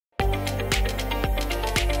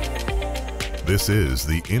This is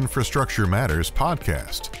the Infrastructure Matters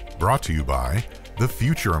podcast, brought to you by the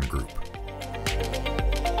Futurum Group.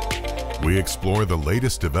 We explore the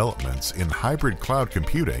latest developments in hybrid cloud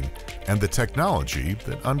computing and the technology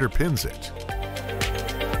that underpins it.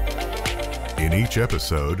 In each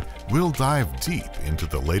episode, we'll dive deep into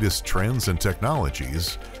the latest trends and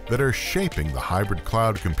technologies that are shaping the hybrid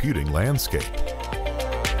cloud computing landscape.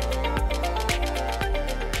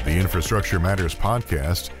 The Infrastructure Matters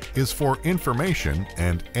podcast is for information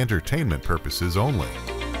and entertainment purposes only.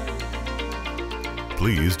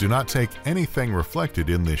 Please do not take anything reflected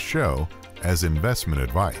in this show as investment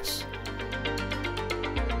advice.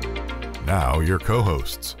 Now, your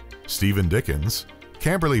co-hosts, Stephen Dickens,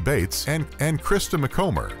 Camberley Bates, and Krista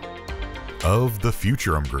McComber of the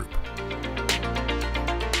Futurum Group.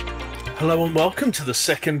 Hello and welcome to the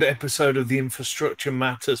second episode of the Infrastructure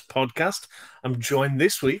Matters podcast. I'm joined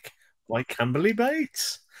this week by Camberley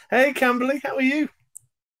Bates. Hey, Camberley, how are you?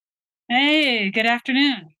 Hey, good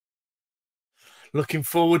afternoon. Looking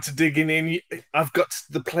forward to digging in. I've got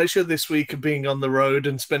the pleasure this week of being on the road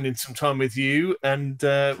and spending some time with you, and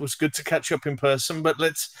it was good to catch up in person. But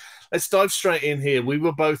let's dive straight in here. We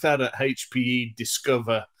were both out at HPE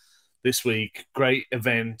Discover this week. Great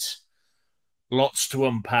event. Lots to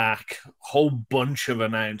unpack. Whole bunch of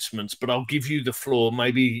announcements. But I'll give you the floor.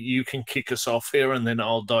 Maybe you can kick us off here, and then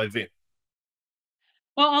I'll dive in.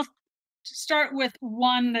 Well, I'll start with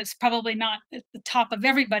one that's probably not at the top of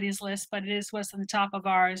everybody's list, but was on the top of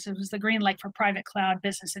ours. It was the GreenLake for Private Cloud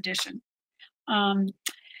Business Edition.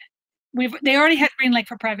 They already had GreenLake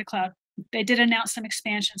for Private Cloud. They did announce some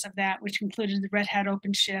expansions of that, which included the Red Hat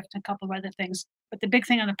OpenShift and a couple of other things. But the big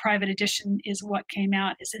thing on the private edition is what came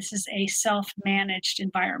out is this is a self-managed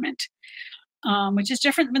environment, which is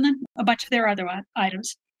different than a bunch of their other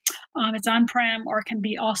items. It's on-prem or can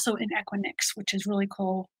be also in Equinix, which is really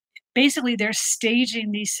cool. Basically, they're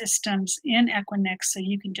staging these systems in Equinix so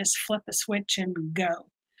you can just flip a switch and go,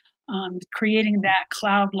 creating that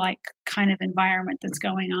cloud-like kind of environment that's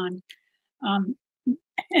going on.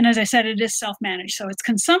 And as I said, it is self-managed. So it's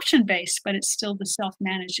consumption-based, but it's still the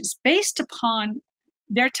self-managed. It's based upon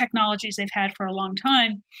their technologies they've had for a long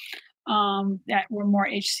time that were more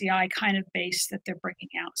HCI kind of based that they're bringing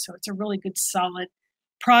out. So it's a really good, solid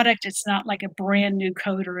product. It's not like a brand new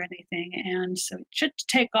code or anything. And so it should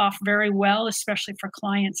take off very well, especially for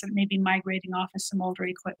clients that may be migrating off of some older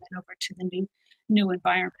equipment over to the new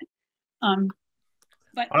environment.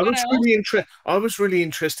 But I was really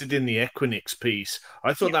interested in the Equinix piece.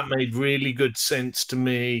 I thought that made really good sense to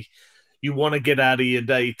me. You want to get out of your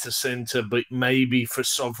data center, but maybe for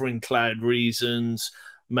sovereign cloud reasons,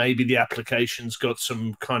 maybe the application's got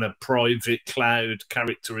some kind of private cloud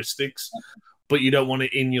characteristics, but you don't want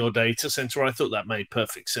it in your data center. I thought that made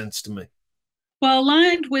perfect sense to me. Well,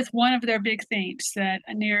 aligned with one of their big themes that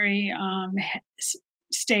Aneri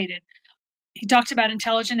stated, he talked about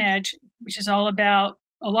intelligent edge, which is all about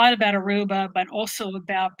a lot about Aruba, but also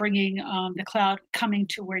about bringing the cloud coming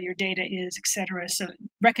to where your data is, et cetera. So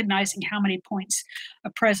recognizing how many points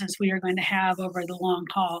of presence we are going to have over the long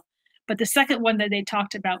haul. But the second one that they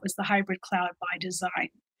talked about was the hybrid cloud by design.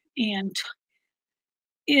 And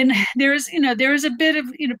there is a bit of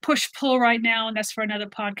push-pull right now, and that's for another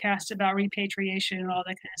podcast about repatriation and all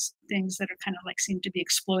that kind of things that are kind of like seem to be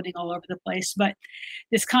exploding all over the place. But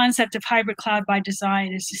this concept of hybrid cloud by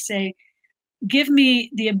design is to say, give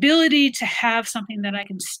me the ability to have something that I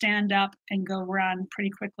can stand up and go run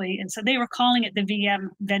pretty quickly. And so they were calling it the VM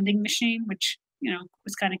vending machine, which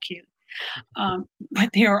was kind of cute.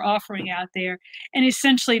 But they are offering out there, and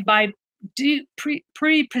essentially by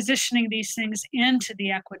pre-positioning these things into the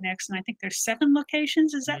Equinix, and I think there's 7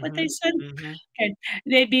 locations. Is that what they said? Mm-hmm. Okay.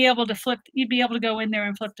 You'd be able to go in there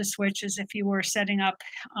and flip the switch as if you were setting up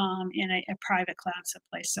in a private cloud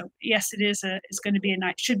someplace. So yes, it's going to be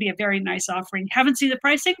should be a very nice offering. Haven't seen the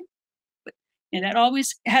pricing, but that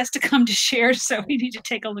always has to come to share. So we need to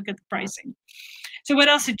take a look at the pricing. So what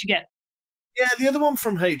else did you get? Yeah, the other one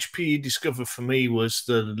from HPE Discover for me was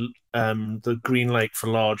the GreenLake for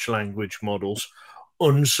large language models.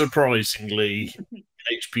 Unsurprisingly,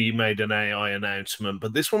 HPE made an AI announcement,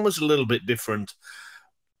 but this one was a little bit different.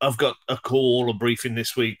 I've got a briefing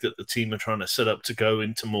this week that the team are trying to set up to go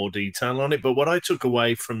into more detail on it. But what I took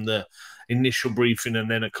away from the initial briefing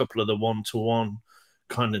and then a couple of the one-to-one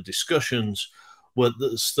kind of discussions was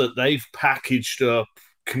that they've packaged up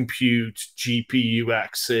compute, GPU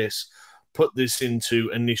access, put this into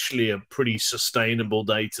initially a pretty sustainable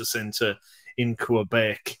data center in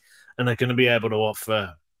Quebec, and are going to be able to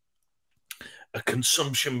offer a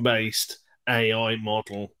consumption-based AI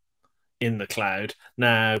model in the cloud.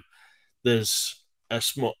 Now, there's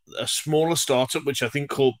a smaller startup, which I think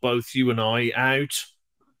caught both you and I out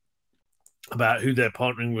about who they're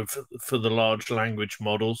partnering with for the large language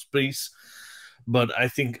models piece. But I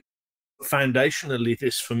think foundationally,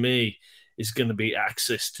 this for me is going to be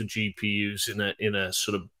access to GPUs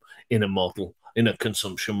in a model, in a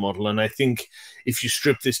consumption model. And I think if you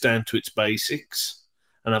strip this down to its basics,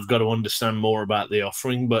 and I've got to understand more about the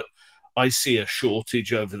offering, but I see a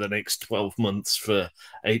shortage over the next 12 months for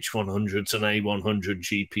H100s and A100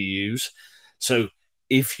 GPUs. So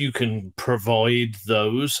if you can provide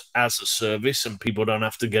those as a service and people don't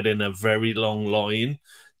have to get in a very long line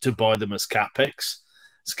to buy them as CapEx,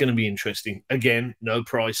 it's going to be interesting. Again, no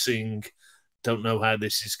pricing. Don't know how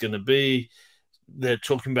this is going to be. They're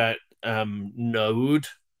talking about node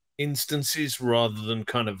instances rather than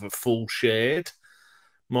kind of a full shared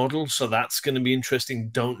model. So that's going to be interesting.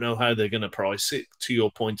 Don't know how they're going to price it. To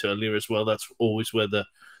your point earlier as well, that's always where the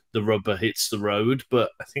rubber hits the road.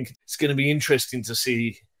 But I think it's going to be interesting to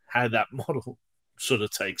see how that model sort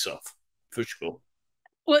of takes off, for sure.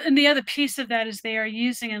 Well, and the other piece of that is they are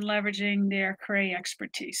using and leveraging their Cray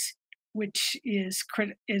expertise, which is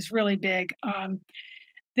really big.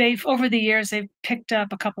 Over the years, they've picked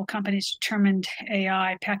up a couple companies, Determined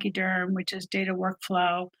AI, Pachyderm, which is data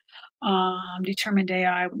workflow, Determined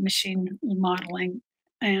AI, machine modeling,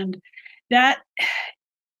 and that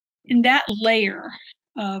in that layer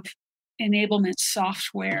of enablement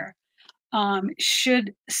software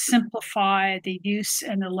should simplify the use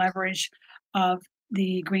and the leverage of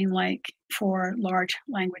the GreenLake for large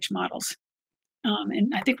language models.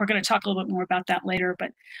 And I think we're going to talk a little bit more about that later,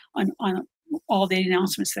 but on all the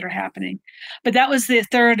announcements that are happening. But that was the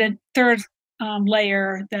third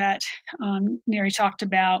layer that Neri talked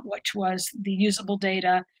about, which was the usable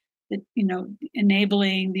data, that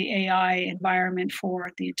enabling the AI environment for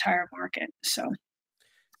the entire market. So,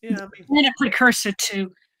 yeah, and a precursor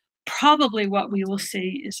to probably what we will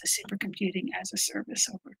see is a supercomputing as a service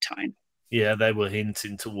over time. Yeah, they were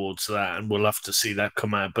hinting towards that, and we'll have to see that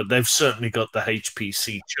come out. But they've certainly got the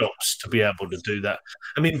HPC chops to be able to do that.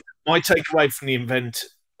 I mean, my takeaway from the event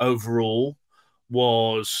overall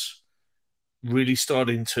was really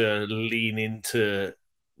starting to lean into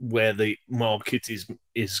where the market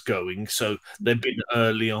is going. So they've been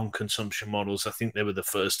early on consumption models. I think they were the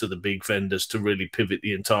first of the big vendors to really pivot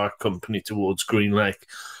the entire company towards GreenLake.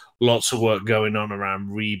 Lots of work going on around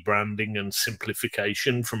rebranding and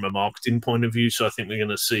simplification from a marketing point of view. So I think we're going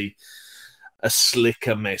to see a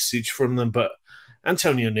slicker message from them. But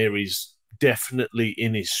Antonio Neri's definitely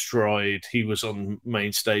in his stride. He was on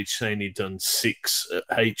main stage saying he'd done 6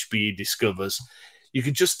 HPE Discovers. You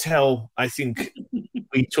could just tell, I think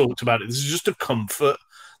we talked about it. This is just a comfort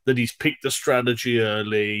that he's picked the strategy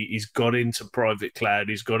early. He's got into private cloud.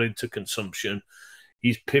 He's got into consumption.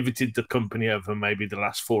 He's pivoted the company over maybe the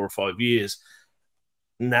last 4 or 5 years.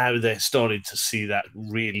 Now they're starting to see that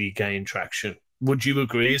really gain traction. Would you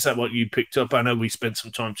agree? Is that what you picked up? I know we spent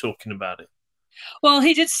some time talking about it. Well,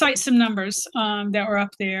 he did cite some numbers that were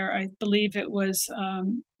up there. I believe it was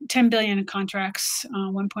 10 billion in contracts,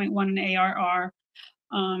 1.1 in ARR,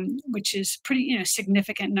 which is pretty,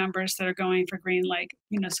 significant numbers that are going for GreenLake.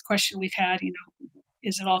 It's a question we've had,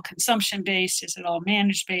 is it all consumption based? Is it all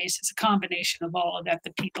managed based? It's a combination of all of that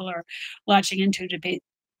people are latching into debate,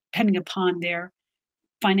 depending upon their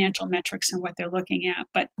financial metrics and what they're looking at.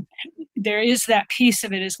 But there is that piece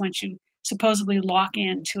of it is once you supposedly lock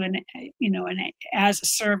into an as a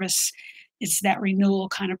service, it's that renewal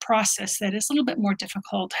kind of process that is a little bit more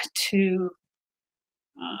difficult to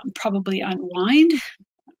probably unwind.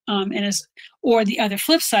 Or the other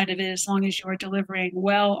flip side of it, as long as you are delivering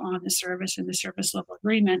well on the service and the service level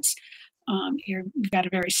agreements, you've got a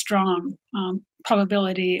very strong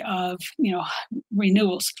probability of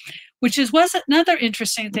renewals, which was another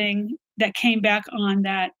interesting thing that came back on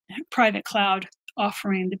that private cloud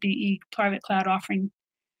offering, the BE private cloud offering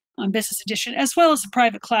business edition, as well as the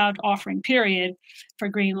private cloud offering period for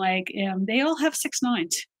GreenLake. They all have 6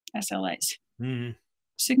 nines SLAs. Mm-hmm.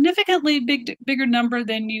 Significantly bigger number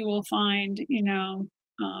than you will find,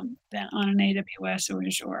 that on an AWS or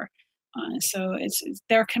Azure. So it's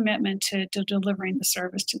their commitment to delivering the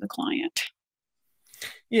service to the client.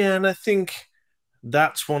 Yeah, and I think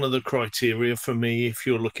that's one of the criteria for me. If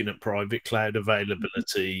you're looking at private cloud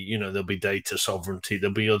availability, there'll be data sovereignty,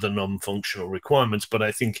 there'll be other non-functional requirements. But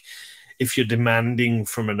I think if you're demanding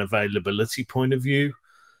from an availability point of view,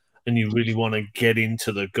 and you really want to get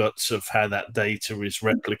into the guts of how that data is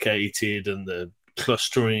replicated and the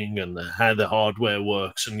clustering and how the hardware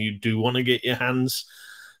works, and you do want to get your hands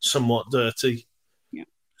somewhat dirty,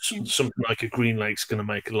 something like a GreenLake's going to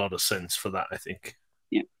make a lot of sense for that, I think.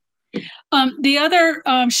 Yeah. The other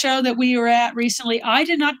show that we were at recently, I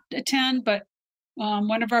did not attend, but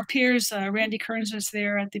one of our peers, Randy Kearns, was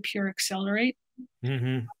there at the Pure Accelerate.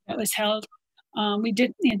 Mm-hmm. That was held. They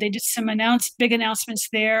did some big announcements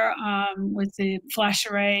there with the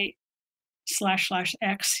FlashArray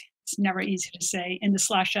 //X. It's never easy to say, in the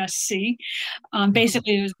 /SC.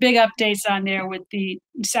 Basically, it was big updates on there with the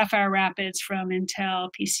Sapphire Rapids from Intel,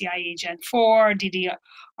 PCIe Gen 4,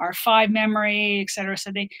 DDR5 memory, et cetera.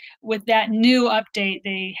 So with that new update,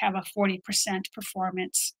 they have a 40%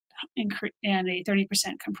 performance and a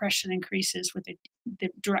 30% compression increases with the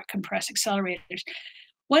direct compress accelerators.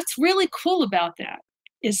 What's really cool about that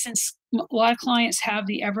is, since a lot of clients have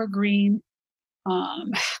the evergreen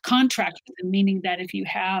contract with them, meaning that if you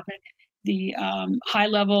have the high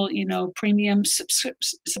level, premium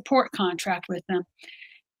support contract with them,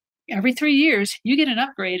 every 3 years you get an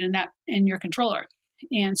upgrade in your controller,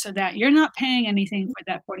 and so that you're not paying anything for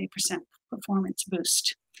that 40% performance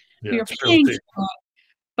boost. Yeah, You're paying for it,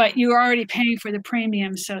 but you're already paying for the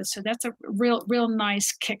premium, so that's a real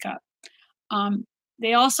nice kick up.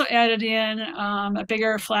 They also added in a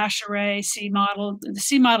bigger FlashArray C model. The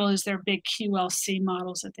C model is their big QLC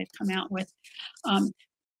models that they've come out with.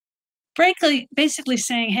 Frankly, basically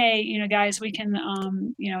saying, hey, guys, we can,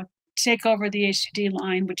 take over the HDD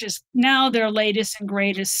line, which is now their latest and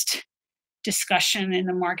greatest discussion in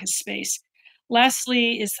the market space.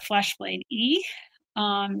 Lastly is the FlashBlade E,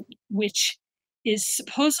 which is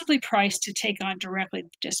supposedly priced to take on directly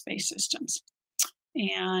disk-based systems.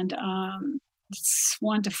 And it's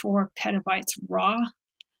 1 to 4 petabytes raw.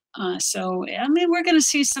 So, we're going to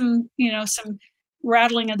see some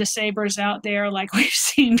rattling of the sabers out there like we've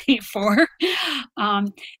seen before.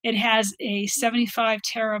 It has a 75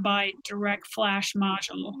 terabyte direct flash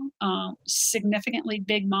module, significantly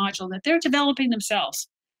big module that they're developing themselves.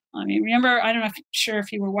 Remember, I don't know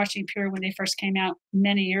if you were watching Pure when they first came out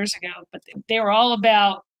many years ago, but they were all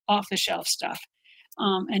about off-the-shelf stuff.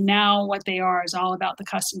 And now what they are is all about the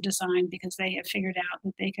custom design, because they have figured out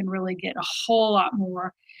that they can really get a whole lot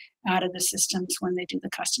more out of the systems when they do the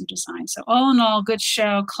custom design. So all in all, good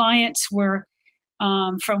show. Clients were,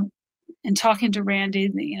 in talking to Randy,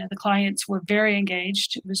 the clients were very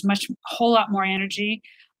engaged. It was a whole lot more energy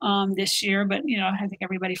this year, but I think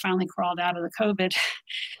everybody finally crawled out of the COVID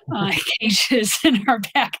cages and are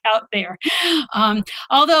back out there.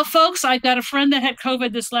 Although, folks, I've got a friend that had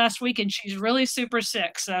COVID this last week, and she's really super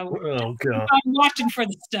sick. So I'm watching for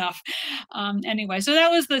the stuff. Anyway, so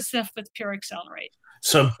that was the stuff with Pure Accelerate.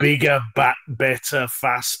 So bigger, better,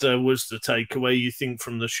 faster was the takeaway, you think,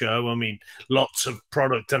 from the show? Lots of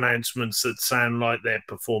product announcements that sound like their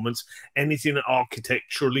performance. Anything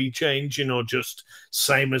architecturally changing, or just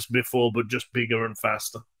same as before, but just bigger and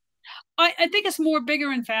faster? I think it's more bigger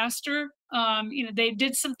and faster. They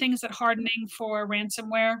did some things at hardening for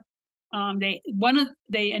ransomware.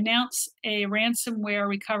 They announced a ransomware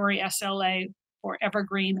recovery SLA for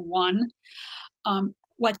Evergreen 1.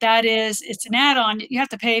 What that is, it's an add-on. You have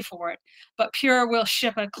to pay for it, but Pure will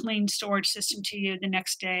ship a clean storage system to you the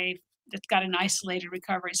next day that's got an isolated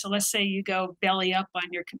recovery. So let's say you go belly up on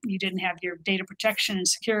you didn't have your data protection and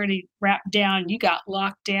security wrapped down, you got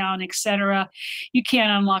locked down, etc. You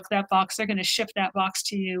can't unlock that box. They're going to ship that box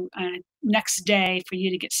to you next day for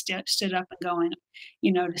you to get stood up and going,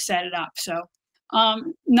 to set it up. So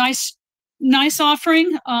nice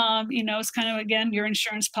offering. It's kind of, again, your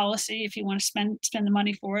insurance policy if you want to spend the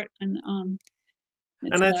money for it. And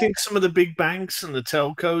I think some of the big banks and the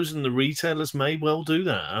telcos and the retailers may well do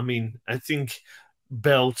that. I think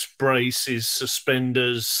belts, braces,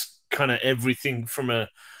 suspenders, kind of everything from a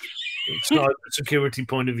cyber security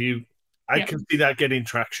point of view. I can see that getting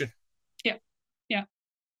traction. Yeah.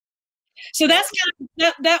 So that's kind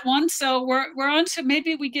of that one. So we're on to,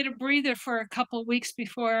 maybe we get a breather for a couple of weeks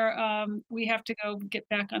before we have to go get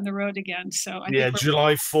back on the road again. So I think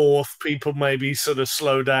July 4th, people maybe sort of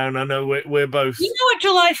slow down. I know we're both. You know what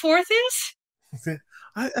July 4th is?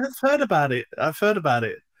 I've heard about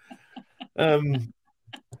it.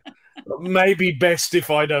 Maybe best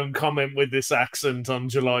if I don't comment with this accent on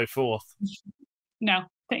July 4th. No,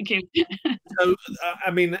 thank you. So,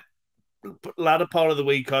 latter part of the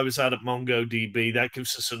week I was out at MongoDB. That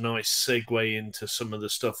gives us a nice segue into some of the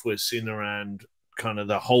stuff we're seeing around kind of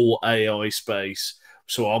the whole AI space.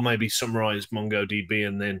 So I'll maybe summarize MongoDB,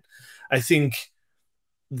 and then I think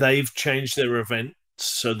they've changed their event.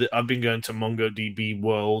 So that I've been going to MongoDB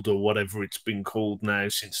World, or whatever it's been called now,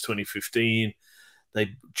 since 2015.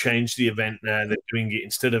 They changed the event now. They're doing it,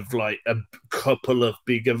 instead of like a couple of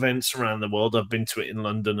big events around the world, I've been to it in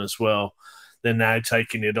London as well. They're now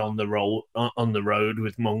taking it on the road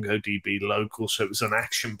with MongoDB Local. So it was an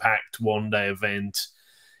action-packed one-day event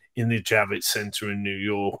in the Javits Center in New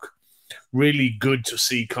York. Really good to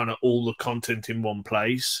see kind of all the content in one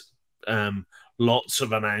place. Lots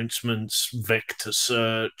of announcements, vector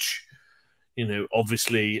search,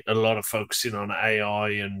 obviously a lot of focusing on AI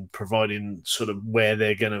and providing sort of where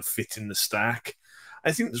they're going to fit in the stack.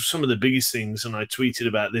 I think some of the biggest things, and I tweeted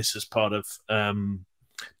about this as part of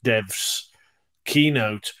Dev's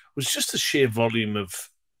keynote, was just the sheer volume of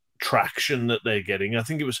traction that they're getting. I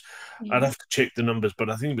think it was, I'd have to check the numbers, but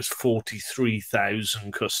I think it was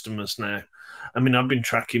 43,000 customers now. I mean, I've been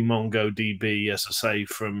tracking MongoDB, as I say,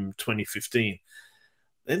 from 2015.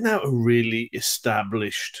 They're now a really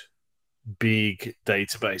established, big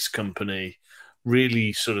database company,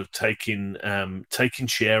 really sort of taking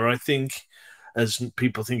share, I think, as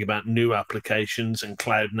people think about new applications and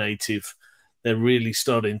cloud native. They're really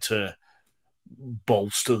starting to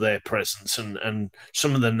bolster their presence, and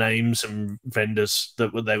some of the names and vendors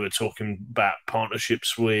that they were talking about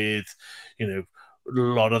partnerships with, a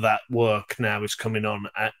lot of that work now is coming on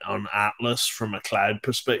Atlas from a cloud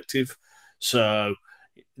perspective. So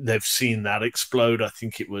they've seen that explode. I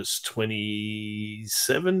think it was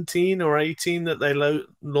 2017 or 18 that they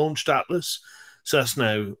launched Atlas. So that's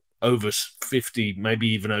now over 50, maybe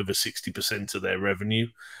even over 60% of their revenue.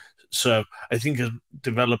 So I think as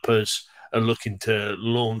developers are looking to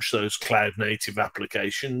launch those cloud native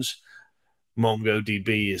applications,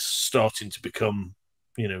 MongoDB is starting to become,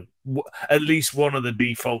 at least one of the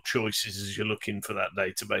default choices as you're looking for that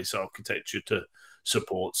database architecture to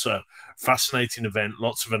support. So fascinating event,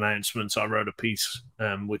 lots of announcements. I wrote a piece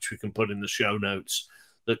which we can put in the show notes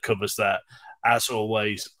that covers that. As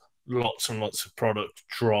always, lots and lots of product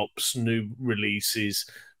drops, new releases,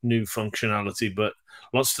 new functionality, but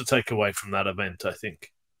lots to take away from that event, I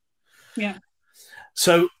think. Yeah.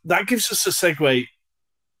 So that gives us a segue.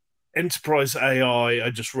 Enterprise AI,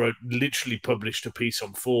 I just literally published a piece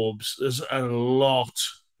on Forbes. There's a lot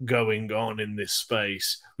going on in this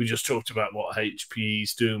space. We just talked about what HPE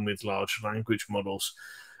is doing with large language models.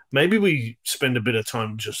 Maybe we spend a bit of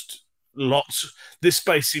time this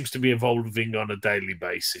space seems to be evolving on a daily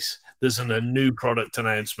basis. There's a new product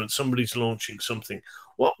announcement. Somebody's launching something.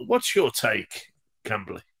 What's your take,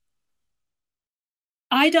 Camberley?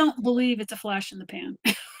 I don't believe it's a flash in the pan.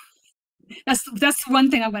 That's one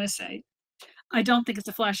thing I'm going to say. I don't think it's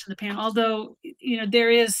a flash in the pan, although, there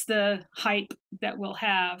is the hype that we'll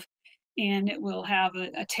have, and it will have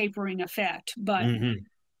a tapering effect. But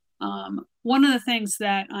one of the things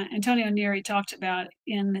that Antonio Neri talked about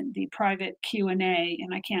in the private Q&A,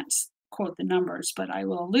 and I can't quote the numbers, but I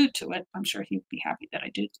will allude to it, I'm sure he'd be happy that I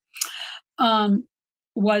do,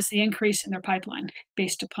 was the increase in their pipeline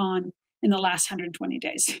based upon in the last 120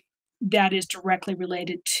 days. That is directly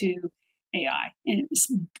related to AI, and it's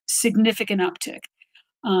significant uptick.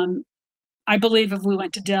 I believe if we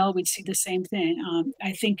went to Dell, we'd see the same thing.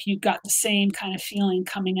 I think you got the same kind of feeling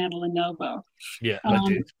coming out of Lenovo. Yeah, I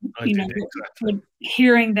did. I did exactly.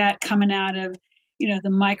 Hearing that coming out of, the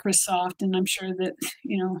Microsoft, and I'm sure that,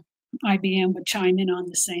 IBM would chime in on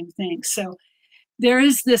the same thing. So there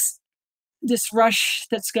is this rush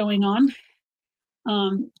that's going on.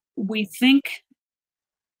 We think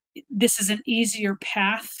this is an easier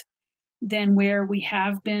path than where we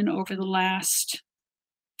have been over the last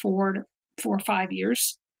 4 or 5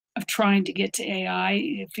 years of trying to get to AI.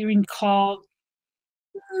 If you recall,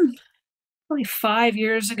 probably 5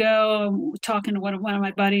 years ago, talking to one of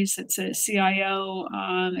my buddies that's a CIO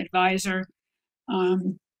advisor,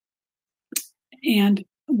 and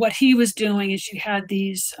what he was doing is you had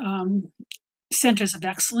these centers of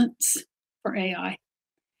excellence for AI,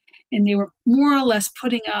 and they were more or less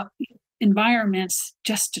putting up environments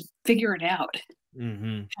just to figure it out,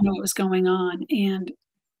 what was going on. And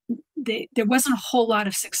there wasn't a whole lot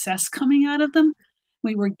of success coming out of them.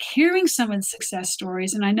 We were hearing some of the success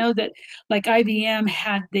stories, and I know that like IBM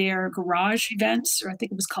had their garage events, or I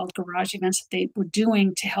think it was called garage events, that they were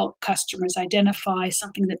doing to help customers identify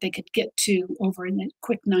something that they could get to over in a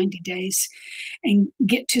quick 90 days and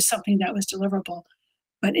get to something that was deliverable.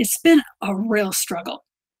 But it's been a real struggle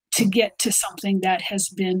to get to something that has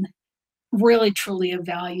been really truly of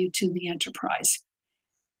value to the enterprise.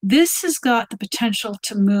 This has got the potential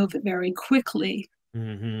to move very quickly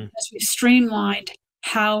as we streamlined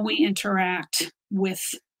how we interact with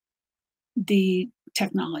the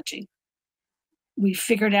technology. We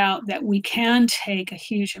figured out that we can take a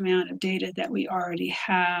huge amount of data that we already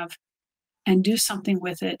have and do something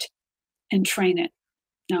with it and train it.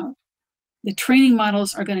 Now, the training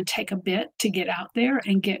models are going to take a bit to get out there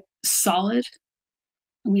and get solid,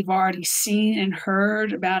 We've already seen and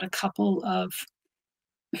heard about a couple of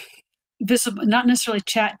visible, not necessarily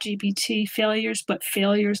chat GPT failures, but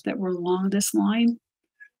failures that were along this line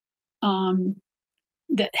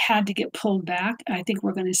that had to get pulled back. I think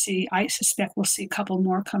we're going to see, I suspect we'll see a couple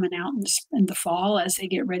more coming out in the fall as they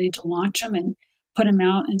get ready to launch them and put them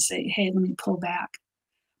out and say, hey, let me pull back.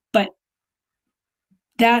 But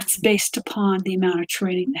that's based upon the amount of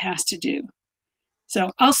training that has to do.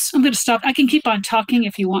 So I'm going to stop. I can keep on talking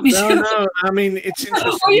if you want me to. No, I mean, it's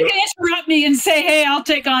interesting. Or you can interrupt me and say, hey, I'll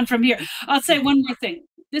take on from here. I'll say one more thing.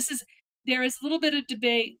 There is a little bit of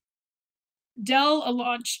debate. Dell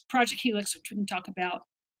launched Project Helix, which we can talk about.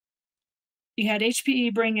 You had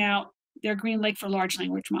HPE bring out their GreenLake for large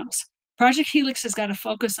language models. Project Helix has got to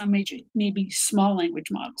focus on maybe small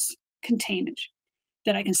language models, containment,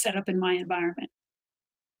 that I can set up in my environment.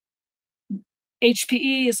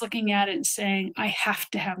 HPE is looking at it and saying, I have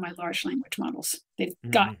to have my large language models. They've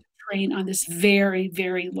got to train on this very,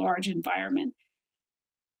 very large environment.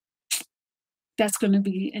 That's going to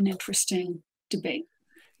be an interesting debate.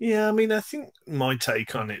 Yeah, I mean, I think my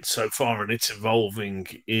take on it so far, and it's evolving,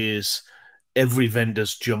 is every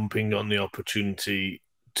vendor's jumping on the opportunity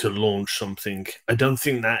to launch something. I don't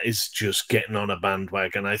think that is just getting on a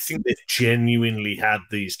bandwagon. I think they've genuinely had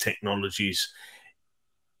these technologies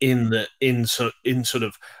in sort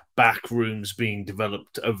of back rooms being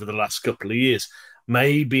developed over the last couple of years.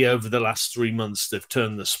 Maybe over the last 3 months, they've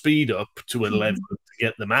turned the speed up to 11 to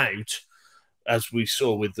get them out, as we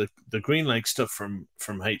saw with the GreenLake stuff from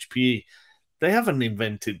HPE. They haven't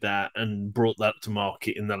invented that and brought that to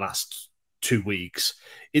market in the last 2 weeks.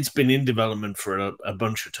 It's been in development for a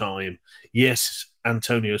bunch of time. Yes,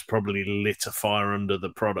 Antonio's probably lit a fire under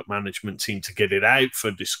the product management team to get it out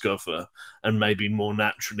for Discover, and maybe more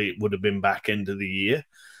naturally it would have been back end of the year.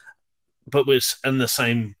 But and the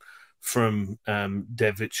same from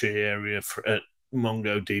Devonshire area at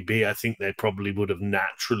MongoDB. I think they probably would have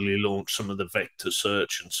naturally launched some of the vector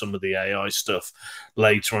search and some of the AI stuff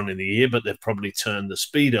later on in the year, but they've probably turned the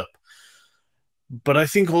speed up. But I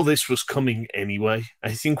think all this was coming anyway.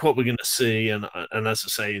 I think what we're going to see, and as I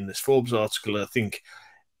say in this Forbes article, I think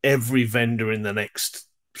every vendor in the next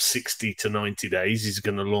 60 to 90 days is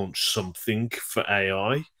going to launch something for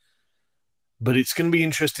AI. But it's going to be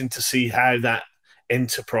interesting to see how that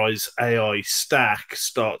enterprise AI stack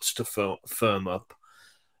starts to firm up.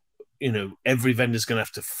 You know, every vendor's going to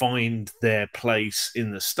have to find their place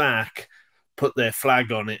in the stack, put their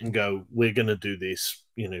flag on it and go, we're going to do this.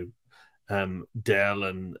 You know, Dell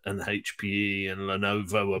and HPE and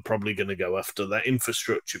Lenovo are probably going to go after that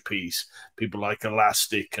infrastructure piece. People like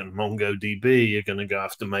Elastic and MongoDB are going to go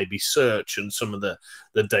after maybe search and some of the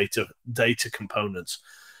data components.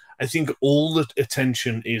 I think all the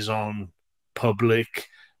attention is on public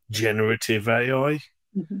generative AI.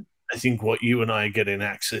 I think what you and I are getting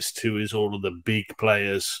access to is all of the big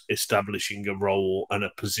players establishing a role and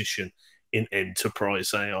a position in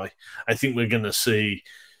enterprise AI. I think we're going to see,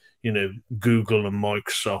 you know, Google and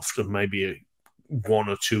Microsoft and maybe one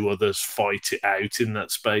or two others fight it out in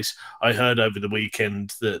that space. I heard over the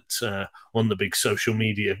weekend that one of the big social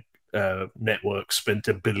media networks spent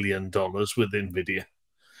 $1 billion with NVIDIA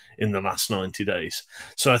in the last 90 days.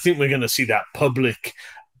 So I think we're going to see that public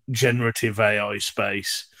generative AI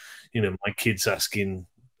space. You know, my kids asking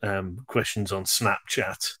questions on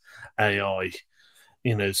Snapchat AI,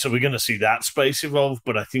 you know, so we're going to see that space evolve.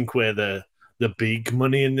 But I think where the big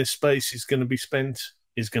money in this space is going to be spent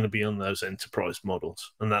is going to be on those enterprise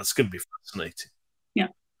models. And that's going to be fascinating. Yeah,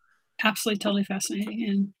 absolutely. Totally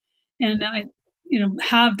fascinating. And I, you know,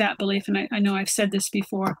 have that belief. And I know I've said this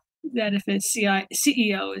before, that if a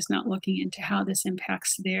CEO is not looking into how this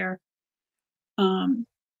impacts their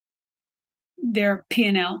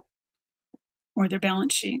P&L or their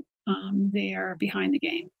balance sheet, they are behind the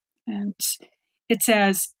game. And it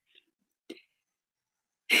says,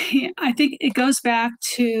 I think it goes back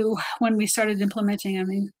to when we started implementing,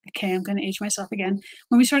 I'm going to age myself again,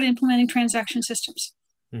 when we started implementing transaction systems.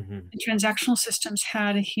 The transactional systems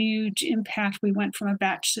had a huge impact. We went from a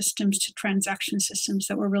batch systems to transaction systems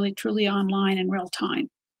that were really truly online in real time.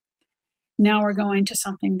 Now we're going to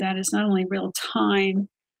something that is not only real time,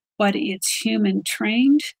 but it's human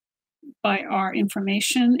trained by our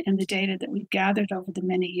information and the data that we've gathered over the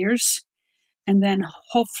many years. And then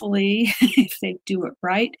hopefully, if they do it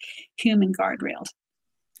right, human guardrailed.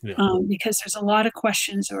 Yeah. Because there's a lot of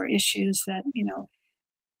questions or issues that, you know,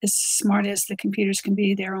 as smart as the computers can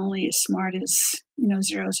be, they're only as smart as, you know,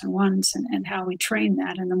 zeros and ones, and how we train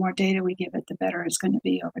that. And the more data we give it, the better it's going to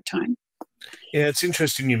be over time. Yeah, it's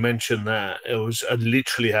interesting you mentioned that. I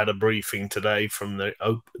literally had a briefing today from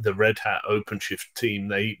the Red Hat OpenShift team.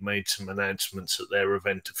 They made some announcements at their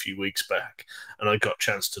event a few weeks back, and I got a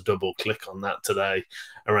chance to double click on that today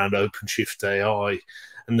around OpenShift AI.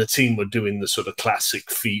 And the team were doing the sort of classic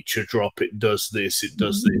feature drop. It does this, it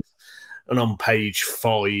does this. And on page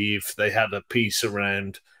 5, they had a piece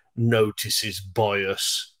around notices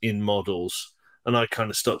bias in models. And I kind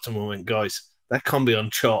of stopped them and went, guys, that can't be on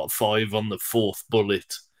chart 5 on the 4th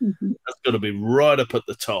bullet. That's got to be right up at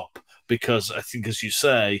the top, because I think, as you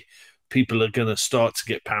say, people are going to start to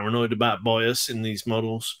get paranoid about bias in these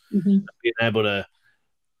models. Being able to,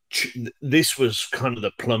 this was kind of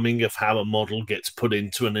the plumbing of how a model gets put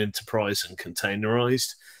into an enterprise and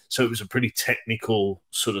containerized. So it was a pretty technical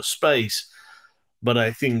sort of space, but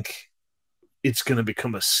I think it's going to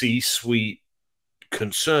become a C-suite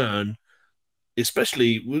concern.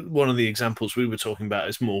 Especially one of the examples we were talking about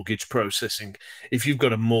is mortgage processing. If you've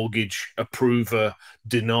got a mortgage approver,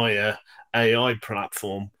 denier AI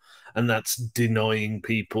platform, and that's denying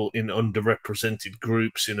people in underrepresented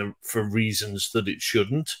groups for reasons that it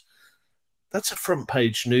shouldn't, that's a front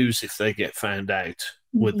page news if they get found out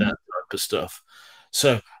with that type of stuff.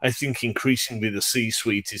 So I think increasingly the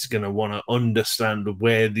C-suite is going to want to understand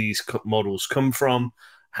where these models come from,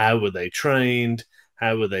 how were they trained,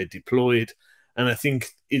 how were they deployed. And I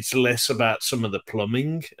think it's less about some of the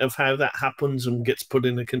plumbing of how that happens and gets put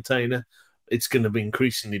in a container. It's going to be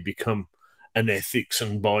increasingly become an ethics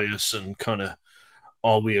and bias and kind of,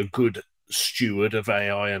 are we a good steward of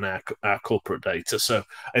AI and our corporate data? So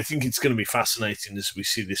I think it's going to be fascinating as we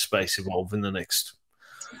see this space evolve in the next.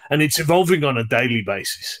 And it's evolving on a daily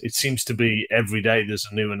basis. It seems to be every day there's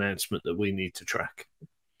a new announcement that we need to track.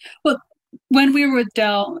 Well, when we were with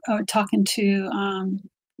Dell talking to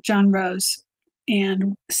John Rose,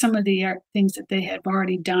 and some of the things that they have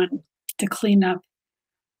already done to clean up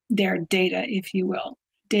their data, if you will,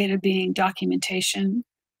 data being documentation,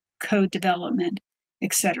 code development,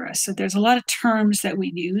 etc. So there's a lot of terms that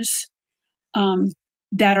we use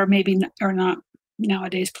that are maybe are not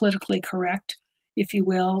nowadays politically correct, if you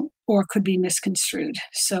will, or could be misconstrued.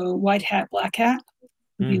 So white hat, black hat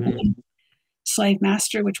would be one. Slave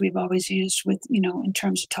master, which we've always used with, in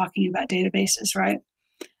terms of talking about databases, right?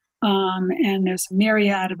 And there's a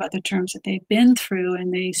myriad of other terms that they've been through,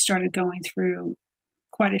 and they started going through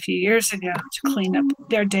quite a few years ago to clean up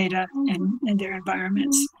their data and their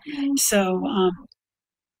environments. So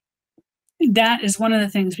that is one of the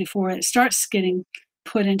things before it starts getting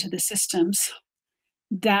put into the systems.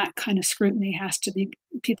 That kind of scrutiny has to be,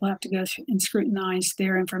 people have to go through and scrutinize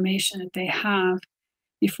their information that they have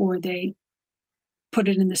before they put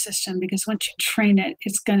it in the system, because once you train it,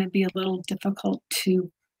 it's going to be a little difficult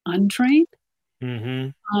to untrain.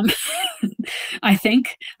 I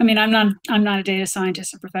think. I mean, I'm not a data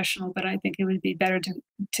scientist or professional, but I think it would be better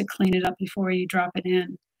to clean it up before you drop it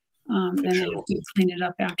in than to clean it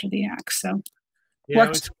up after the act. So, yeah,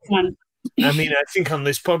 works fun. I mean, I think on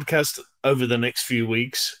this podcast over the next few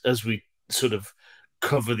weeks, as we sort of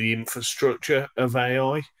cover the infrastructure of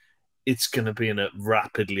AI, it's going to be in a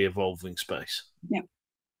rapidly evolving space.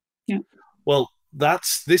 Yeah. Well,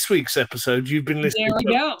 that's this week's episode. You've been listening. There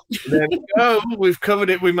we go. There we go. We've covered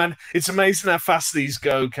it. It's amazing how fast these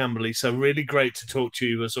go, Camberley. So really great to talk to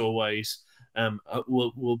you as always.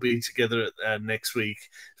 We'll be together next week.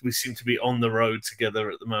 We seem to be on the road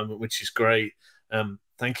together at the moment, which is great.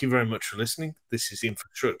 Thank you very much for listening. This is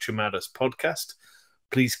Infrastructure Matters Podcast.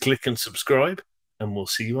 Please click and subscribe, and we'll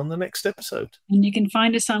see you on the next episode. And you can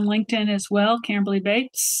find us on LinkedIn as well, Camberley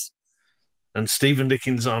Bates. And Stephen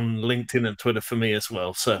Dickens on LinkedIn and Twitter for me as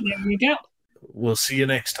well. So there you go. We'll see you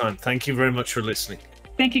next time. Thank you very much for listening.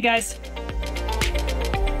 Thank you, guys.